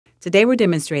Today we're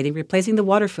demonstrating replacing the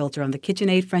water filter on the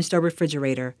Kitchenaid French door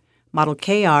refrigerator, model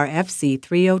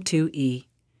KRFC302E.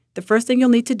 The first thing you'll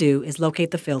need to do is locate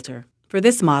the filter. For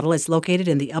this model, it's located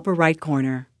in the upper right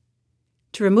corner.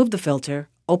 To remove the filter,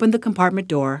 open the compartment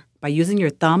door by using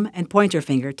your thumb and pointer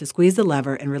finger to squeeze the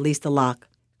lever and release the lock.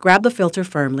 Grab the filter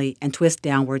firmly and twist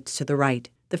downwards to the right.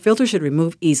 The filter should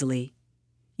remove easily.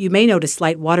 You may notice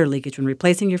slight water leakage when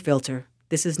replacing your filter.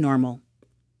 This is normal.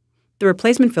 The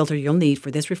replacement filter you'll need for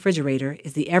this refrigerator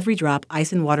is the Every Drop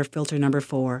Ice and Water Filter number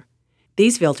 4.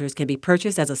 These filters can be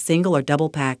purchased as a single or double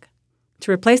pack.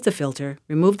 To replace the filter,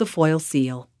 remove the foil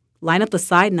seal. Line up the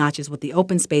side notches with the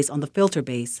open space on the filter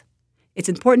base. It's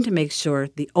important to make sure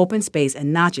the open space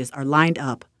and notches are lined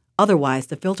up, otherwise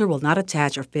the filter will not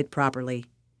attach or fit properly.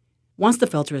 Once the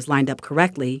filter is lined up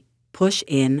correctly, push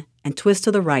in and twist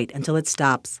to the right until it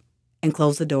stops, and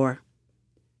close the door.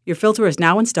 Your filter is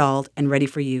now installed and ready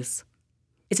for use.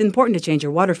 It's important to change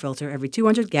your water filter every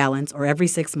 200 gallons or every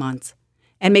 6 months.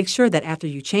 And make sure that after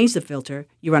you change the filter,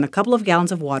 you run a couple of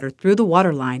gallons of water through the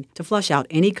water line to flush out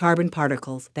any carbon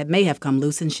particles that may have come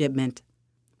loose in shipment.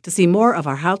 To see more of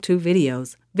our how-to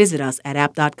videos, visit us at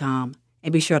app.com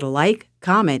and be sure to like,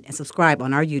 comment, and subscribe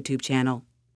on our YouTube channel.